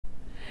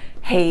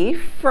Hey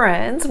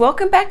friends,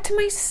 welcome back to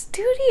my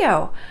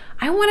studio.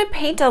 I want to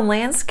paint a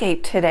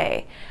landscape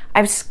today.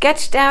 I've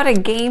sketched out a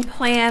game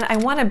plan. I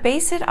want to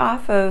base it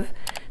off of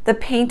the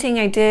painting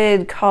I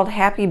did called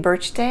Happy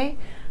Birch Day.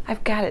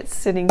 I've got it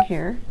sitting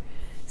here.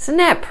 Isn't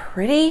that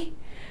pretty?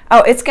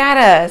 Oh, it's got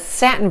a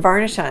satin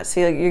varnish on it, so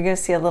you're going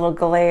to see a little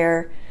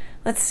glare.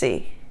 Let's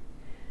see.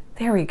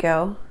 There we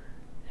go.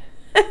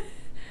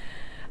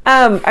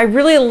 I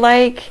really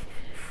like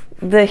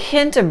the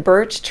hint of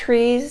birch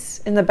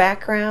trees in the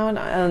background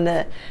on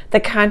the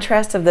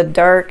contrast of the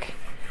dark,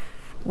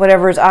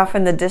 whatever is off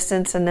in the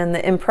distance, and then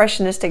the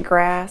impressionistic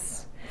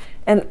grass.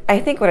 And I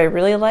think what I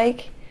really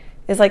like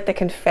is like the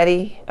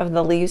confetti of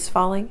the leaves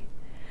falling.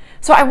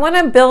 So I want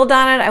to build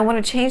on it. I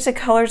want to change the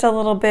colors a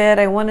little bit.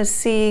 I want to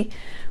see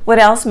what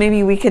else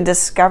maybe we can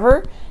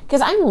discover,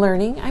 because I'm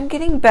learning. I'm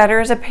getting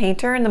better as a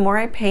painter, and the more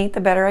I paint, the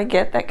better I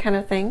get, that kind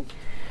of thing.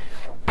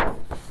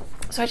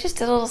 So I just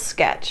did a little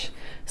sketch.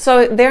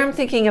 So there I'm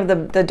thinking of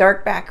the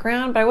dark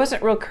background, but I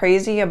wasn't real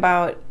crazy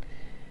about,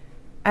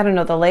 I don't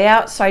know, the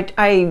layout. So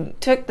I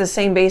took the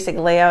same basic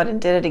layout and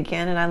did it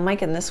again, and I'm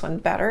liking this one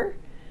better.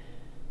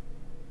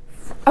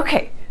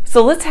 Okay,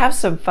 so let's have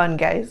some fun,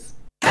 guys.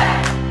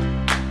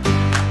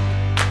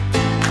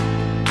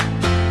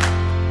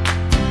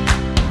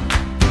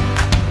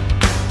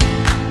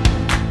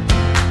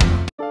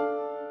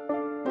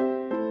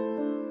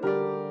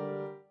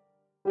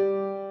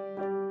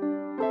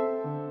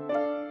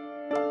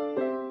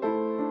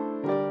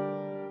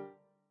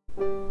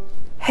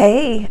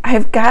 Hey,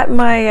 I've got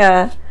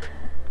my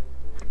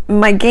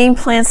my game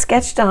plan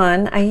sketched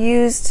on. I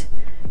used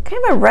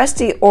kind of a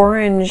rusty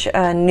orange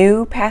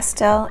NU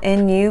pastel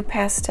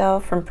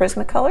from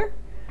Prismacolor.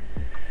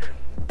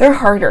 They're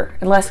harder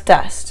and less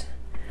dust.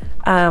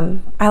 I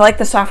like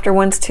the softer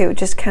ones too. It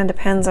just kind of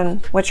depends on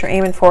what you're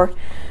aiming for.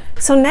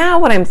 So now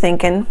what I'm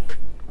thinking,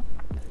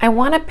 I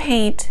want to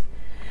paint.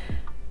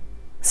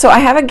 So I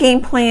have a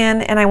game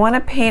plan, and I want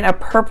to paint a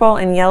purple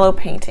and yellow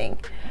painting.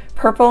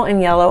 Purple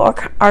and yellow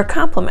are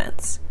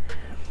complements.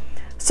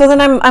 So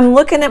then I'm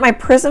looking at my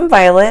Prism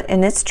Violet,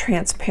 and it's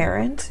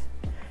transparent.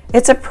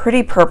 It's a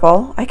pretty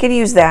purple. I could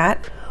use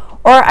that.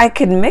 Or I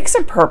could mix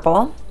a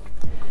purple.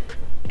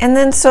 And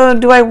then so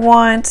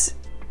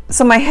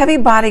my heavy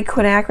body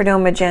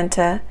quinacridone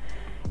magenta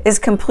is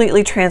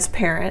completely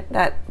transparent.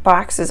 That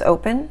box is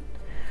open.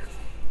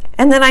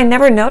 And then I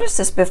never noticed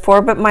this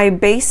before, but my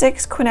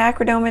basics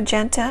quinacridone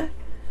magenta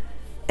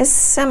is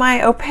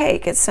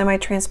semi-opaque. It's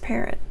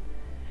semi-transparent.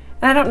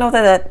 And I don't know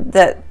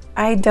that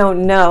I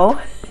don't know.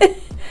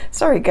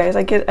 Sorry guys,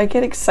 I get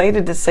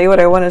excited to say what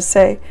I want to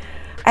say.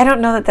 I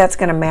don't know that that's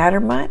going to matter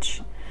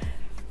much.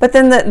 But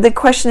then the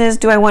question is,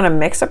 do I want to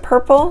mix a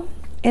purple?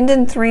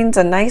 Indanthrene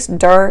a nice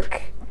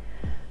dark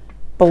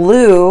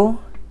blue,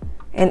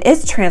 and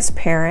it's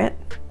transparent.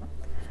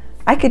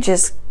 I could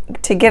just,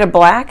 to get a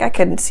black, I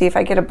could see if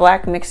I get a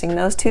black mixing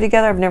those two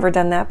together. I've never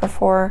done that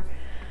before.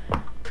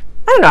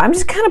 I don't know, I'm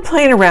just kind of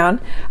playing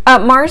around.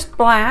 Mars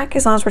Black,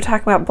 as long as we're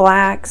talking about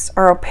blacks,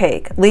 are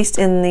opaque, at least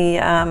in the,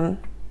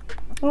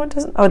 oh, it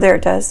doesn't, oh, there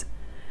it does.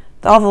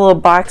 All the little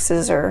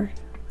boxes are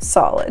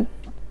solid.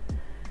 I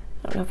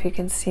don't know if you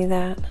can see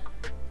that.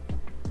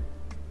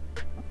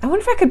 I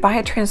wonder if I could buy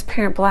a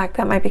transparent black.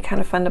 That might be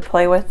kind of fun to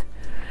play with.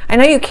 I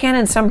know you can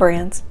in some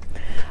brands.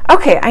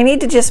 Okay, I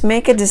need to just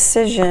make a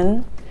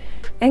decision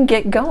and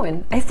get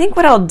going. I think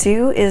what I'll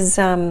do is,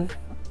 you know,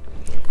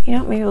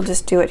 maybe we'll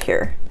just do it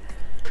here.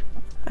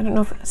 I don't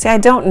know if, see, I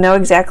don't know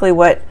exactly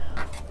what,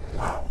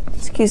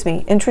 excuse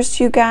me,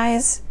 interests you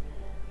guys.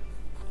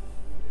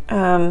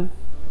 I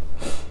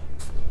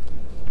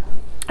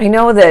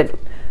know that,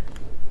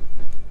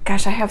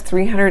 gosh, I have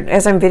 300,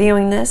 as I'm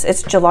videoing this,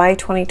 it's July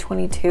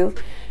 2022,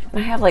 and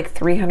I have like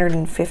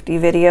 350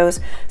 videos.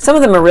 Some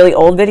of them are really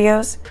old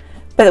videos,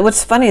 but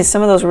what's funny is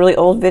some of those really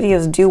old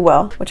videos do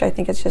well, which I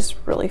think is just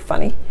really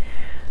funny.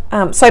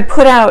 So I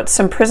put out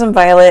some Prism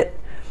Violet,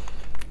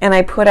 and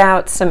I put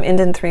out some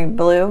Indanthrene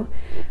Blue.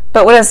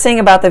 But what I was saying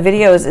about the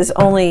videos is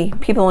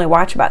people only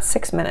watch about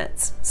 6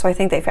 minutes. So I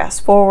think they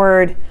fast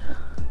forward,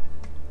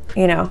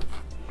 you know.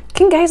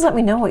 Can you guys let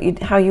me know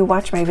how you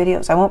watch my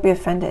videos? I won't be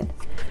offended.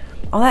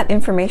 All that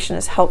information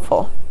is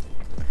helpful.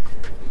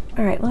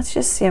 All right, let's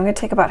just see. I'm going to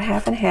take about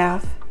half and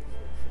half.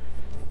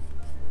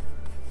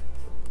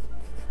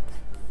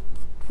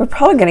 We're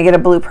probably going to get a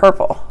blue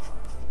purple.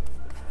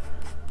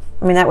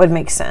 I mean, that would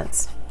make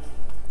sense.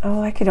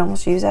 Oh, I could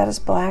almost use that as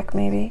black,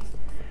 maybe.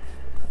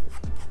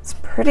 It's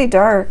pretty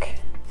dark.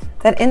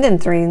 That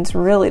Indanthrene's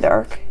really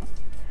dark.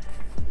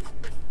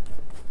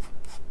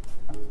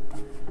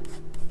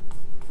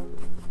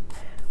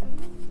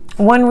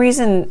 One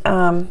reason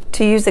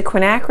to use the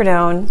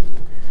quinacridone,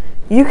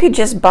 you could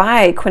just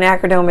buy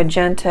quinacridone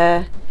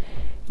magenta,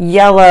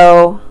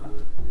 yellow,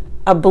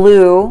 a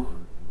blue,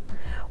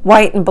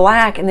 white, and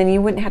black, and then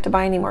you wouldn't have to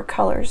buy any more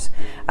colors.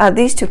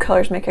 These two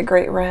colors make a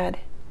great red,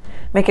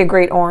 make a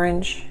great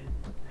orange.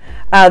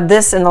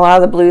 This and a lot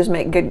of the blues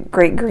make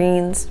great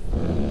greens.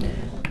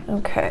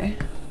 Okay,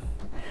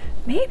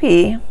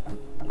 maybe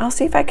I'll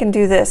see if I can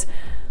do this.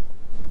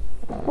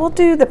 we'll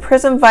do the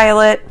Prism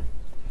Violet,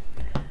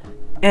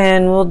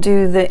 and we'll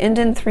do the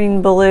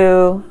Indanthrene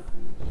Blue.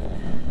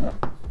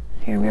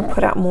 Here, I'm gonna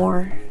put out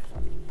more.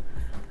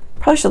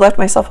 Probably should have left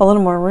myself a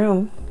little more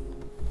room.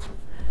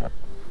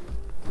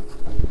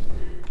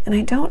 And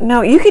I don't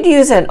know, you could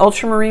use an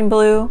ultramarine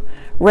blue,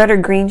 red or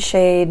green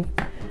shade.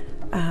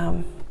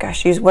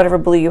 Gosh, use whatever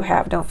blue you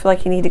have. Don't feel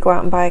like you need to go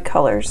out and buy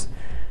colors.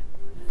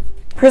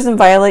 Prism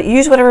Violet,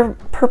 use whatever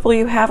purple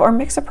you have or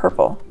mix a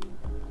purple.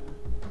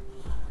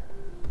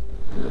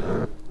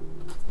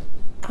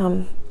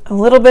 A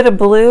little bit of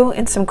blue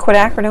and some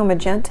quinacridone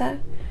magenta.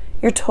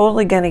 You're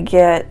totally gonna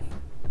get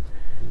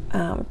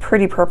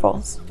pretty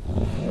purples.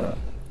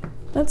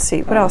 Let's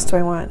see, what else do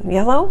I want?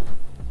 Yellow?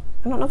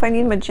 I don't know if I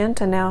need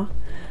magenta now.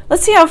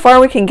 Let's see how far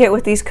we can get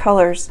with these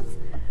colors.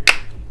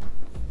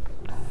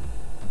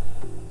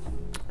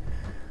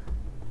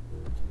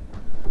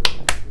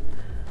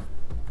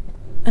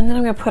 And then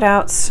I'm going to put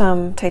out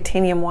some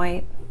titanium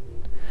white.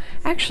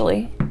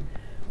 Actually,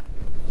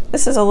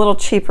 this is a little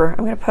cheaper.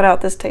 I'm going to put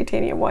out this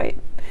titanium white.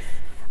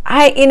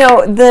 You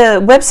know, the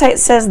website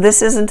says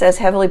this isn't as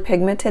heavily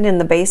pigmented in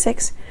the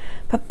basics,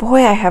 but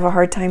boy, I have a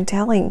hard time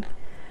telling.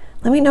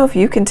 Let me know if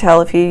you can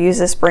tell if you use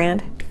this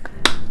brand.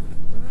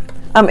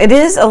 It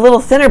is a little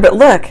thinner, but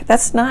look,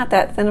 that's not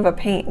that thin of a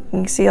paint. You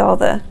can see how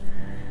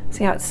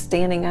it's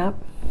standing up.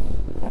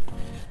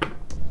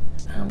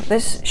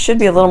 This should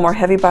be a little more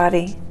heavy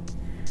body,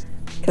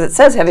 because it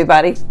says heavy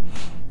body.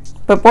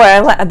 But boy,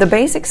 the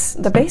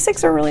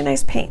basics are really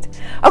nice paint.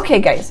 Okay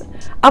guys,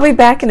 I'll be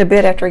back in a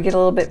bit after I get a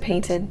little bit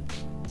painted.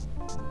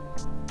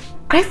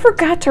 I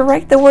forgot to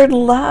write the word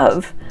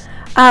love.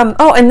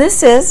 Oh, and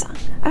this is,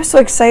 I was so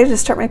excited to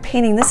start my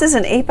painting. This is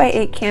an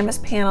 8x8 canvas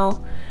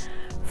panel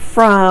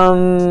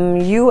from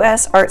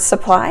US Art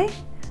Supply.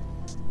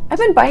 I've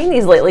been buying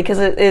these lately because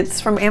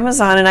it's from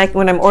Amazon, and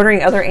when I'm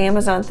ordering other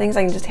Amazon things,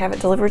 I can just have it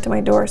delivered to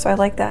my door, so I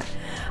like that.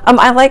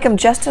 I like them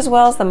just as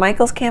well as the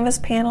Michaels canvas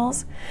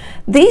panels.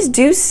 These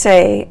do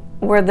say,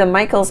 where the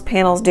Michaels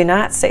panels do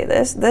not say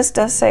this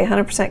does say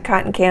 100%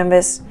 cotton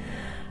canvas,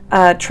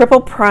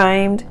 triple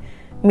primed,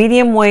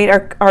 medium weight,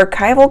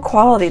 archival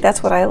quality.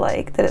 That's what I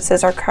like, that it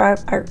says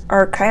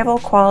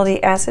archival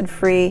quality, acid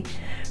free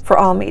for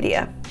all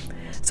media.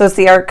 So it's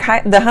the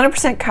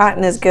 100%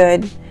 cotton is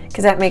good,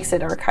 because that makes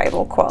it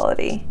archival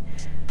quality.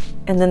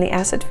 And then the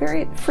acid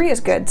free is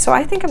good. So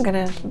I think I'm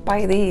gonna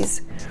buy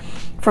these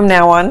from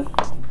now on.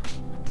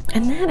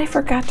 And then I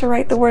forgot to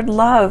write the word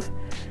love.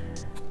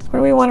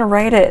 Where do we want to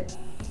write it?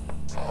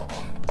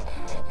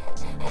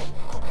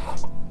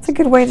 It's a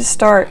good way to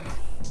start.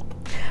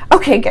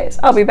 Okay guys,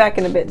 I'll be back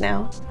in a bit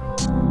now.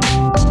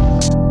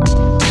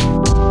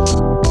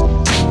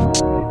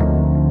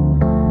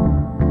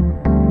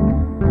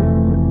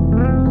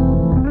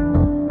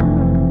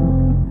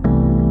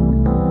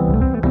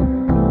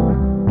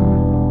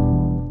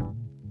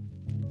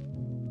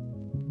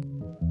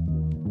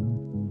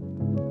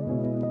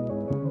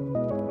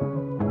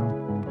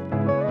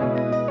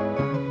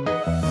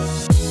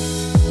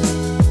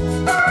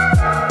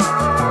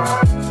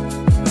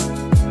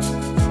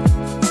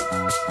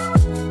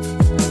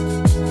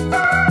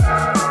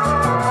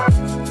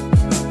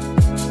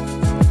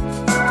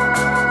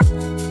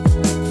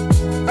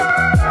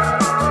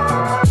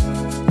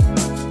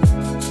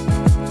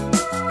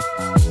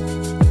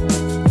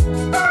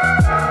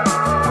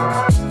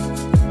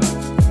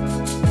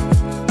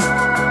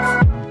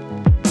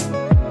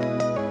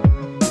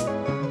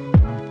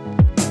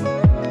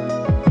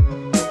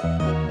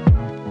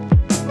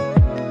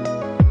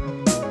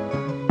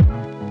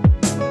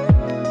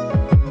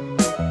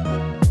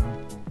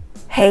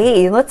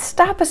 Hey, let's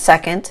stop a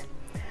second.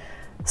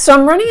 So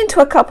I'm running into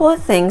a couple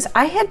of things.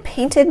 I had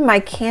painted my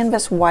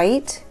canvas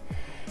white,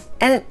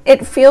 and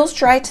it feels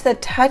dry to the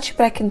touch,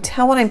 but I can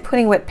tell when I'm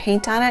putting wet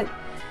paint on it,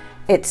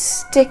 it's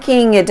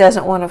sticking, it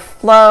doesn't want to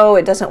flow,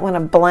 it doesn't want to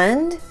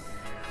blend.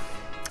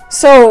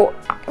 So,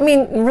 I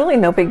mean, really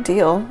no big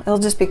deal.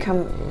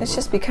 It's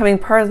just becoming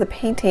part of the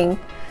painting.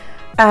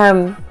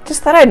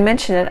 Just thought I'd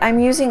mention it.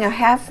 I'm using a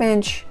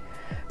 1/2"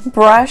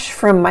 brush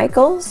from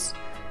Michaels.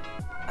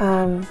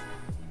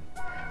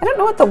 I don't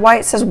know what the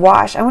white says,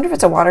 wash. I wonder if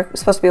it's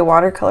supposed to be a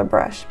watercolor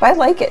brush, but I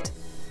like it.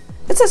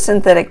 It's a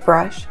synthetic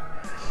brush.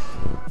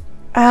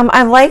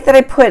 I like that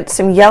I put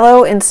some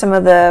yellow in some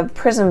of the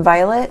Prism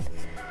Violet.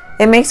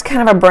 It makes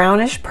kind of a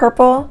brownish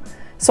purple.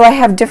 So I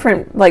have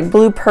different like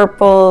blue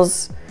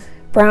purples,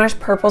 brownish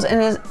purples,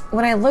 and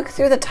when I look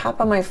through the top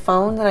of my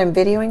phone that I'm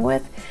videoing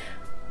with,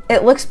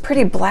 it looks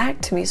pretty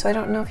black to me, so I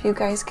don't know if you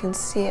guys can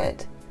see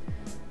it.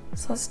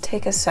 So let's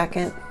take a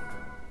second.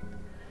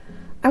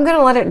 I'm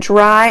gonna let it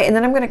dry, and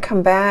then I'm gonna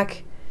come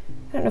back.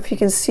 I don't know if you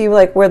can see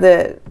like where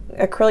the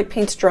acrylic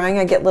paint's drying,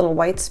 I get little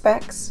white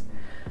specks.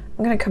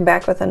 I'm gonna come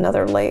back with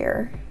another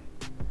layer.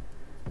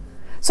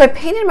 So I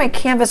painted my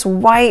canvas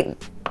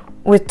white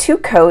with 2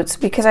 coats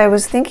because I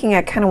was thinking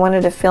I kind of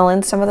wanted to fill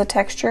in some of the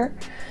texture.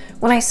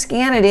 When I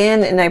scan it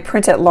in and I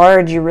print it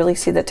large, you really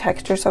see the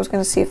texture, so I was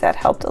gonna see if that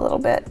helped a little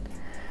bit.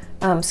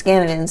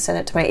 Scan it in, send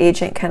it to my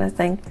agent kind of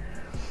thing.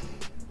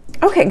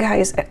 Okay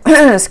guys,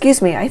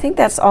 excuse me, I think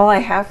that's all I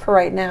have for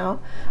right now.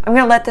 I'm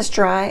gonna let this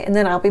dry and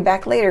then I'll be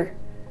back later.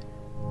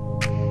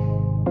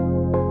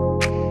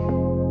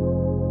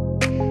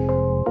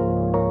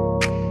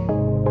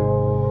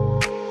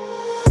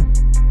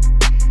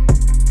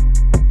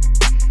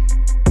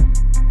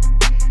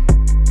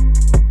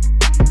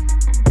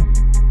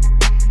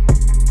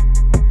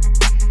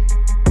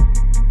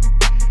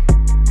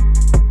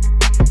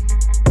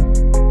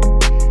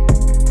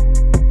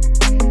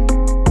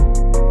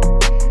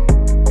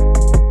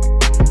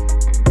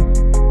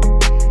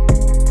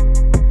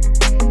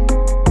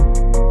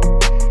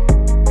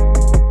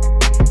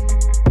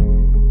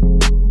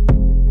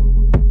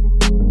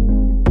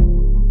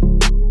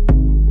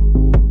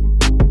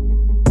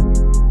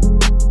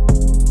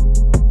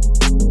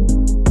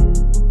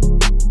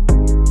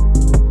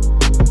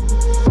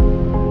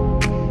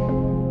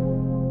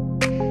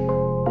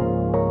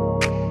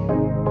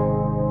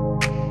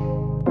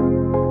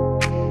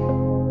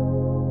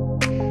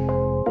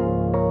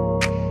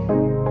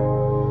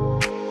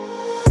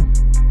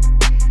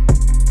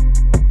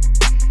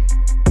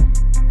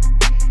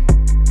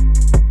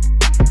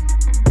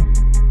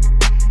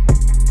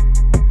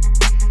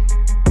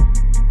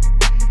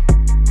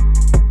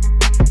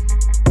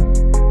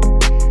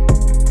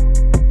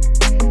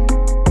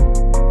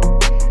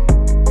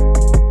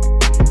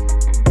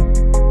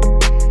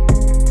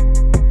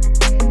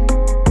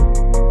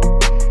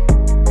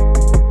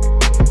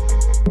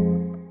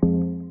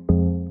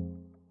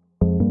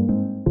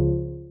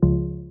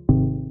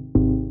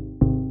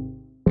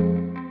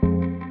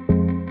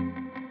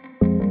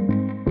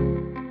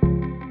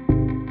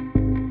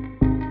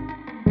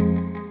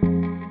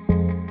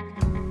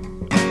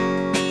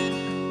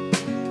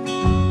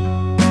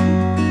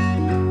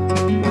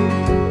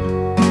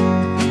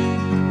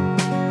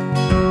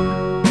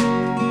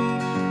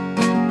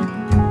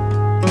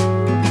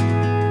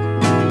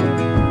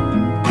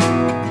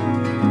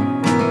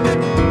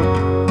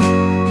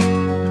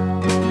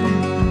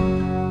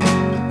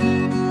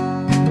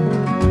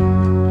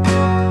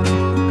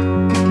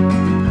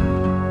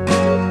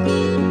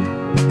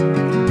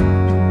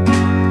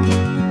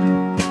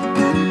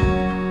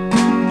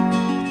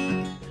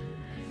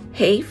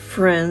 Hey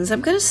friends,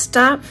 I'm gonna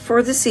stop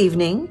for this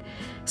evening,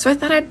 so I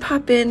thought I'd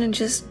pop in and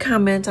just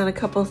comment on a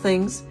couple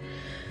things.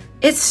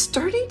 It's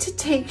starting to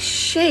take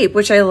shape,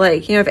 which I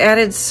like. You know, I've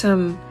added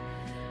some,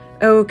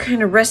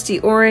 kind of rusty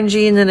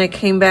orangey, and then I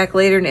came back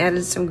later and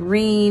added some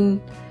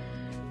green.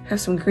 Have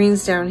some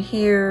greens down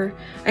here.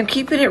 I'm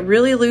keeping it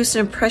really loose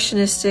and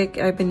impressionistic.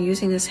 I've been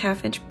using this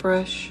 1/2-inch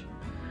brush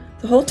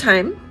the whole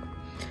time.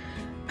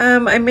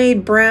 I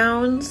made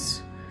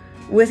browns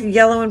with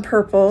yellow and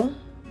purple.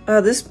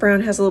 This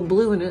brown has a little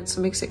blue in it, so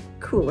it makes it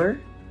cooler.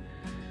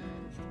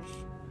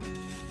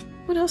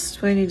 What else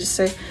do I need to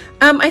say?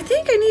 I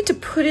think I need to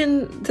put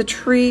in the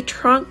tree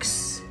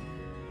trunks,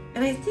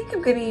 and I think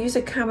I'm going to use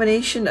a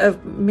combination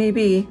of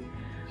maybe,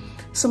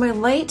 so my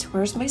light,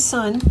 where's my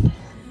sun?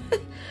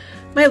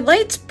 My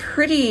light's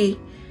pretty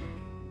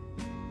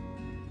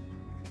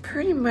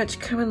much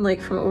coming like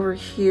from over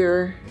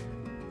here.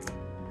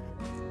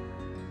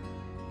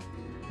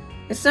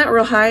 It's not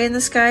real high in the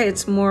sky,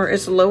 it's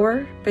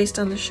lower based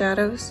on the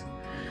shadows.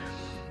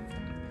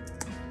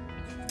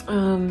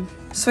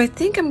 So I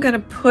think I'm gonna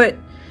put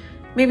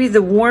maybe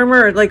the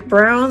warmer, like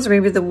browns, or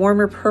maybe the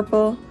warmer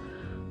purple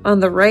on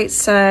the right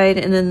side,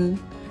 and then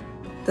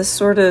the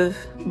sort of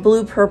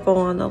blue purple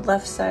on the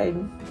left side,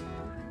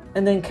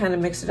 and then kind of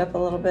mix it up a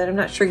little bit. I'm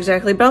not sure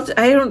exactly, but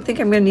I don't think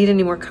I'm gonna need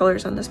any more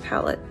colors on this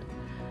palette.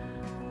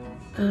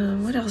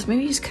 What else?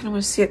 Maybe you just kind of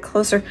want to see it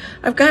closer.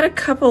 I've got a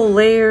couple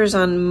layers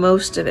on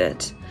most of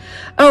it.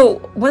 Oh,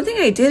 one thing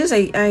I did is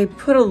I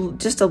put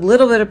just a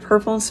little bit of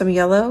purple and some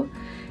yellow,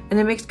 and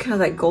it makes kind of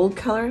that gold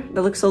color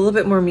that looks a little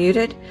bit more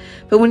muted.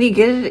 But when you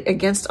get it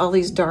against all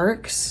these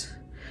darks,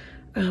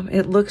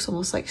 it looks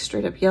almost like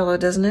straight up yellow,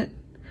 doesn't it?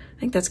 I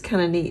think that's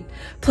kind of neat.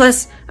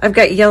 Plus, I've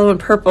got yellow and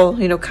purple,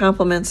 you know,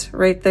 complements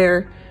right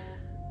there.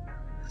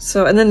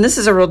 So, and then this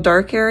is a real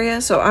dark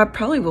area, so I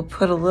probably will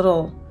put a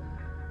little,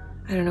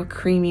 I don't know,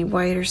 creamy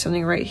white or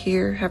something right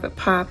here, have it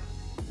pop.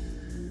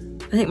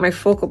 I think my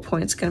focal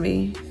point's gonna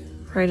be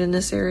right in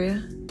this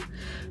area.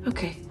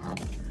 Okay,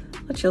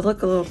 let you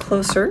look a little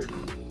closer.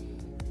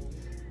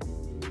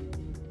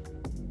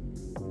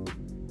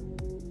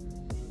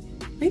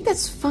 I think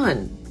that's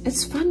fun.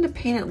 It's fun to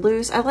paint it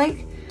loose. I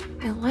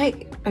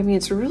mean,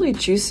 it's really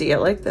juicy. I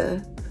like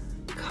the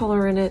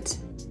color in it.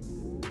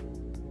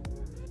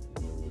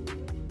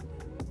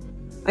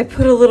 I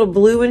put a little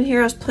blue in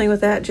here. I was playing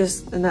with that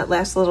just in that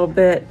last little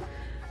bit.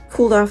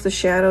 Cooled off the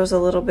shadows a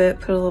little bit,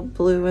 put a little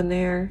blue in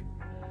there.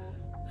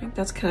 I think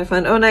that's kind of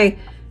fun. Oh, and I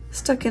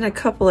stuck in a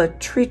couple of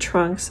tree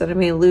trunks that I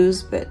may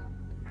lose, but it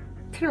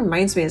kind of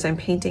reminds me as I'm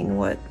painting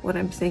what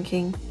I'm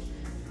thinking.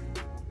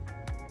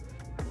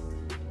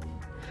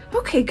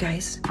 Okay,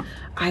 guys,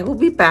 I will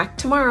be back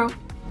tomorrow.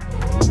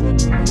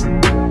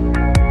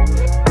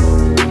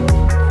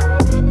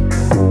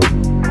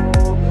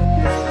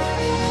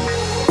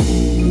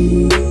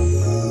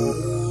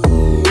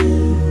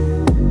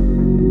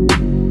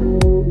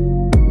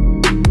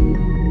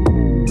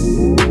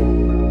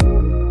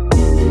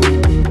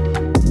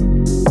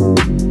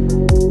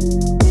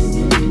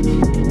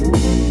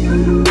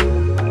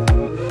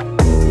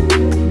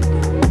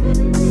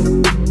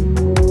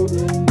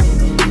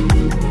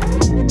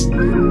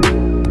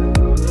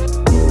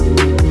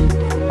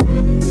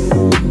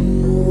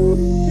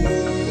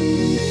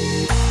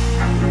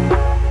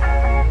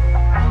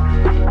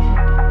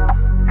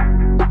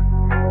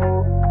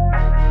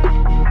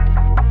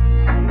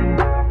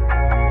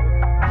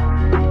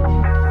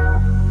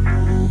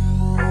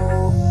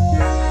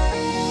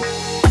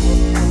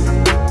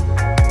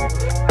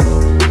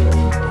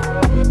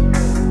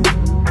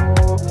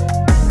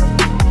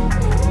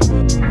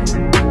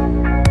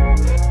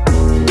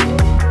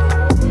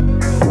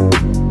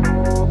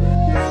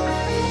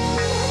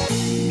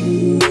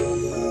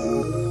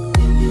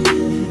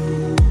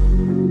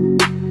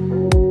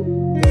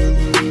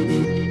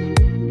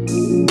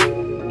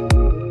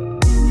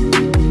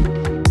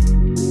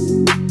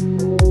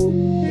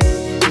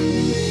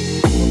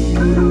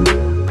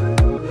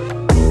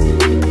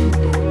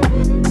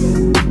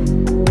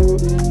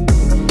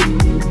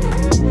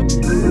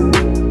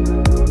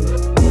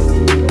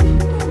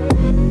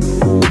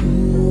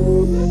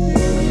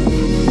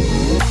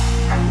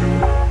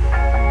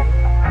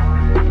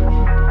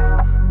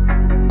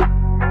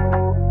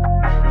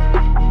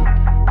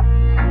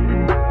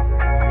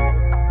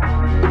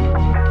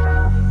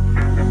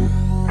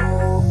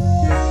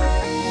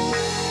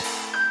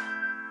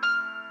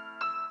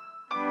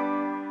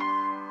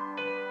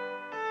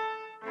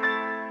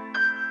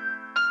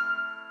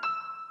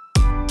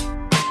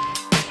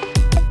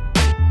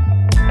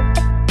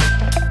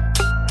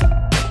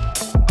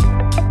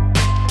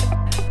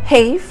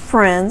 Hey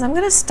friends, I'm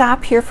going to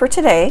stop here for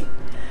today.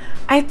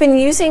 I've been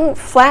using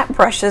flat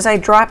brushes. I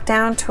dropped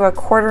down to a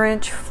 1/4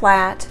 inch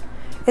flat.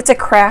 It's a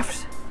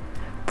craft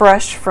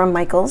brush from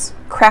Michaels,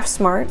 Craft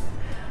Smart.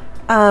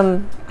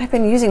 I've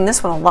been using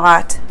this one a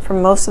lot for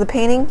most of the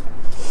painting.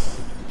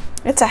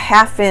 It's a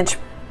 1/2 inch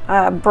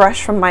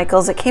brush from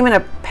Michaels. It came in a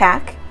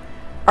pack,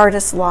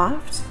 Artist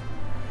Loft.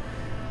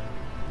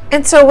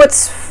 And so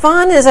what's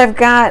fun is I've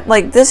got,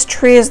 like, this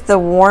tree is the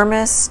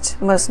warmest,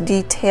 most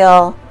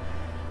detail.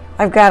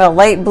 I've got a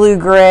light blue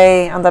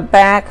gray on the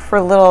back for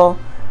a little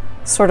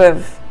sort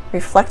of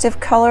reflective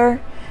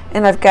color.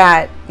 And I've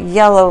got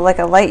yellow, like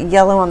a light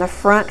yellow on the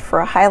front for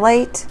a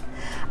highlight.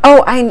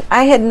 Oh,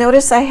 I had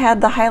noticed I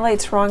had the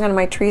highlights wrong on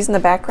my trees in the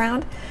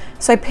background.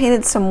 So I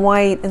painted some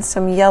white and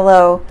some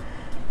yellow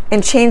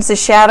and changed the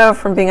shadow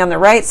from being on the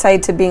right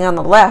side to being on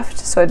the left,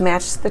 so it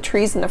matched the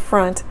trees in the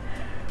front.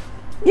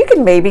 You could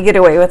maybe get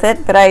away with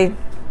it, but I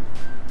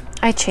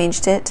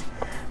changed it.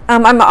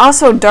 I'm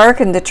also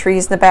darkened the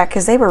trees in the back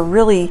because they were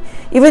really,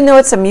 even though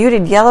it's a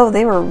muted yellow,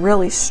 they were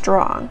really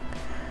strong.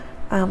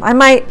 I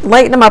might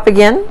lighten them up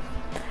again.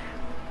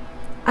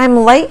 I'm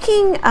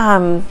liking,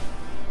 and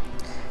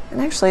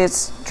actually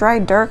it's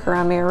dried darker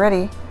on me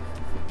already.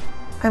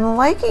 I'm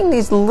liking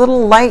these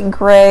little light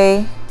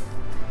gray.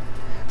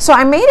 So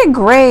I made a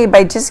gray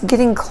by just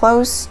getting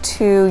close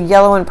to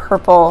yellow and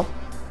purple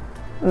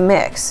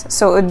mix.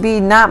 So it would be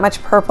not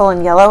much purple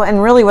and yellow.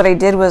 And really what I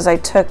did was I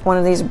took one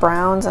of these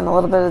browns and a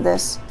little bit of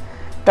this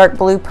dark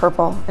blue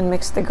purple and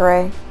mixed the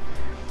gray.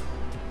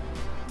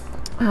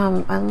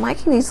 I'm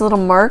liking these little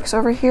marks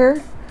over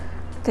here.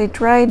 They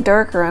dried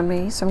darker on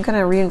me, so I'm going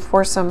to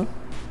reinforce them.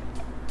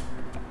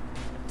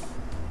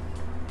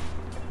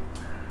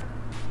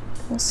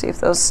 Let's see if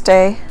those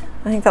stay.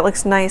 I think that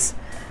looks nice.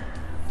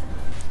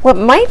 What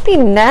might be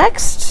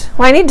next,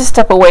 well, I need to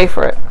step away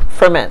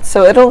from it,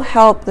 so it'll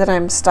help that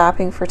I'm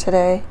stopping for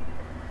today.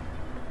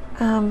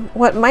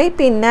 What might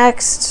be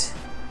next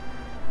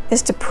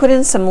is to put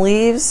in some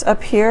leaves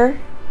up here,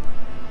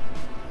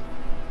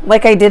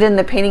 like I did in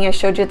the painting I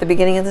showed you at the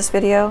beginning of this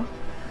video.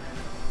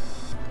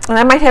 And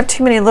I might have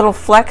too many little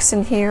flecks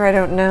in here, I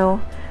don't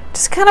know.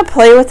 Just kind of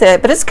play with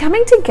it, but it's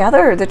coming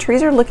together. The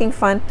trees are looking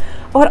fun.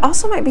 Oh, it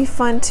also might be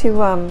fun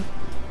to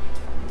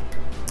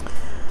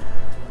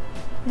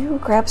maybe we'll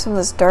grab some of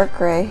this dark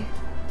gray.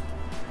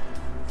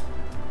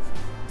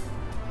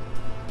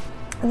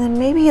 And then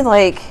maybe,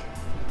 like,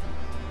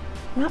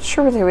 I'm not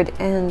sure where they would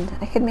end.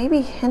 I could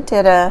maybe hint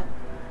at a,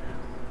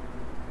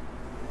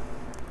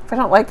 if I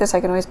don't like this,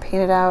 I can always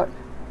paint it out.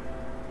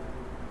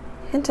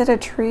 Hint at a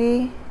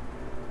tree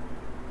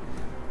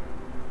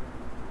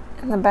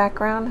in the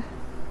background.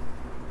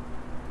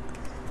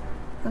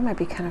 That might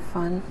be kind of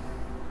fun.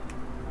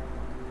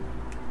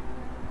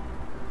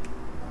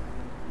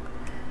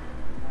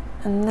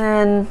 And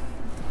then,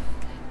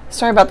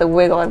 sorry about the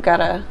wiggle, I've got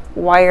a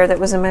wire that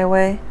was in my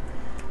way.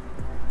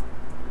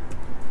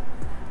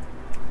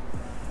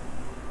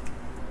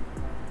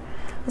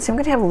 Let's see, I'm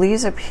going to have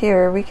leaves up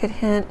here. We could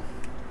hint,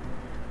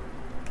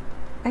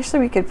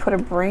 actually we could put a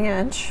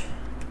branch.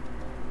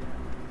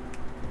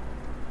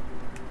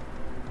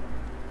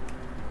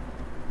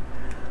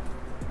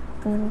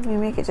 And then we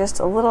make it just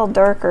a little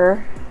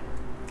darker.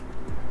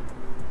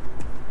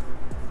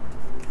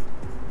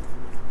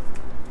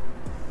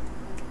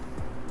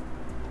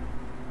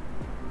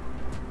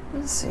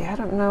 Let's see, I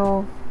don't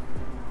know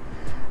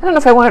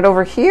if I want it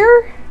over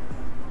here.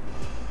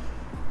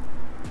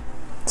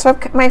 So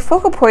my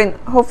focal point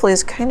hopefully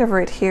is kind of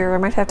right here. I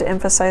might have to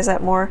emphasize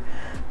that more.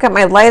 I've got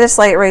my lightest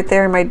light right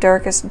there and my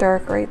darkest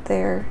dark right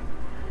there.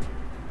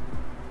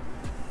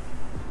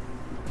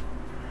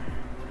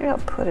 Maybe I'll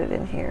put it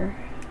in here.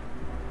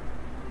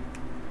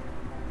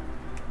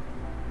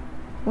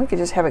 We could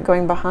just have it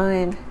going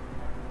behind.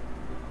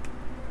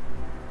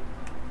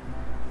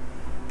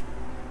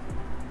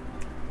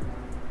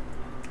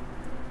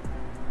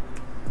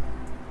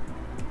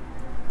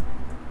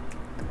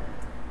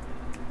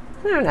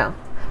 I don't know.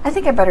 I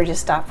think I better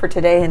just stop for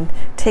today and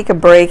take a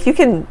break. You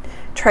can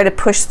try to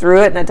push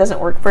through it and it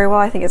doesn't work very well.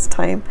 I think it's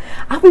time.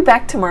 I'll be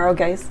back tomorrow,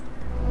 guys.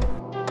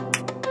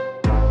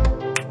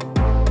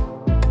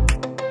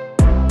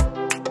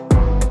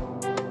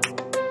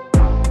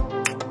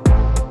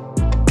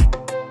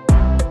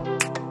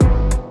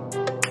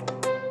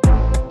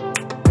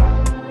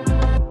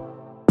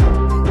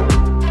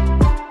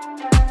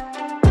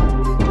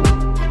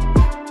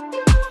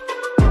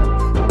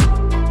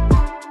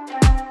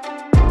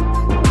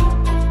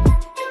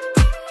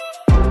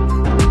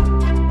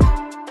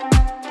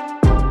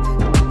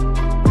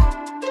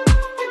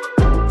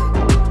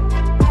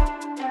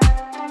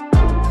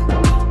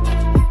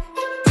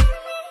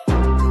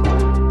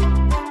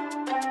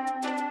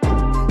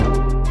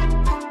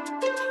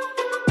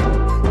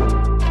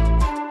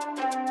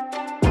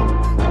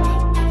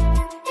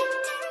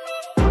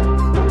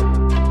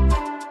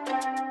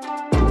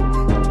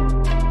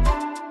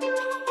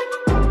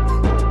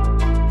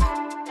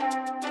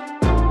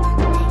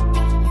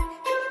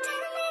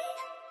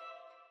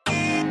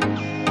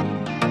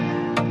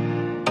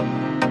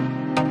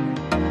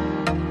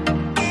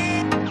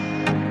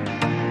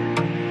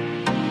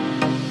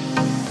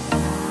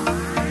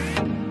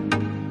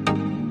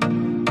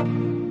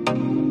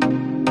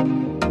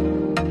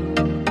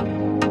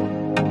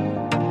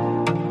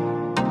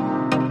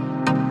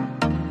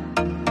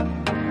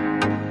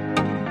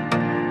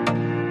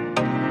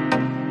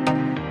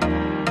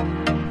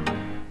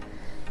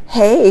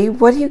 Hey,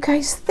 what do you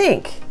guys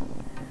think?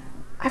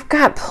 I've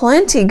got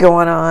plenty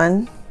going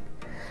on.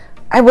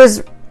 I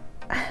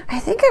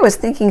think I was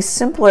thinking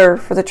simpler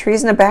for the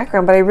trees in the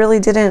background, but I really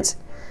didn't.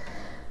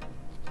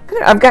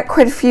 I've got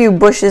quite a few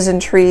bushes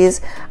and trees.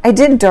 I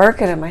did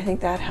darken them. I think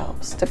that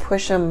helps to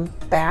push them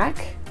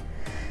back.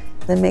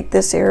 Then make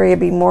this area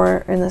be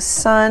more in the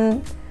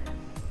sun.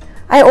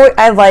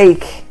 I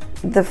like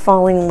the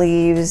falling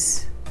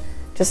leaves.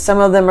 Just some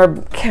of them are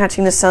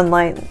catching the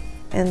sunlight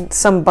and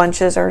some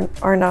bunches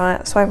are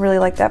not. So I really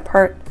like that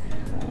part.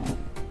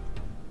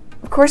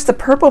 Of course, the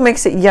purple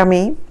makes it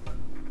yummy.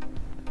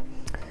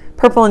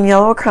 Purple and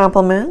yellow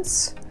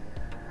complements.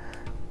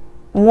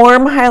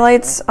 Warm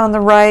highlights on the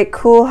right,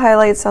 cool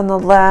highlights on the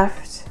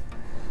left.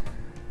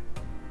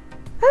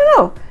 I don't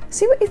know.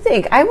 See what you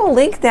think. I will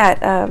link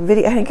that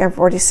video. I think I've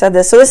already said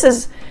this. So this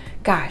is,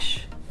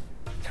 gosh,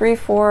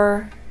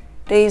 3-4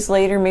 days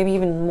later, maybe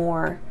even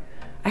more.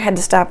 I had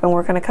to stop and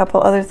work on a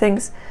couple other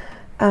things.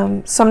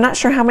 So I'm not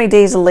sure how many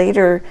days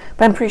later,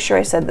 but I'm pretty sure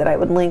I said that I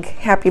would link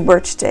Happy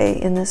Birch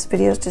Day in this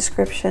video's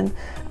description.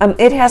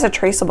 It has a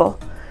traceable,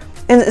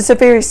 and it's a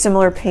very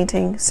similar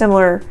painting,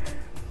 similar,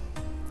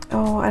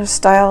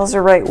 style is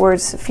the right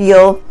words,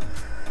 feel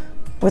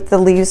with the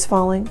leaves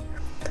falling.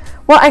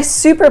 Well, I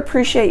super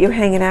appreciate you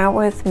hanging out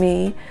with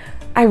me.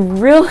 I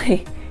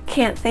really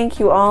can't thank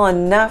you all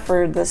enough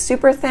for the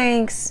super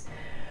thanks,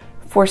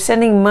 for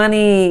sending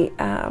money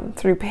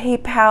through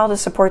PayPal to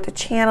support the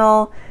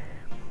channel,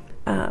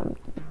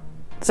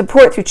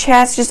 support through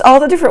chats, just all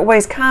the different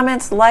ways,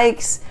 comments,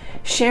 likes,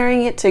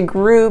 sharing it to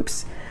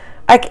groups.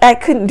 I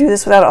couldn't do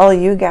this without all of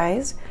you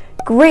guys.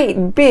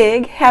 Great,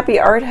 big, happy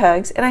art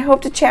hugs, and I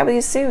hope to chat with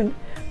you soon.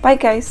 Bye,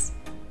 guys.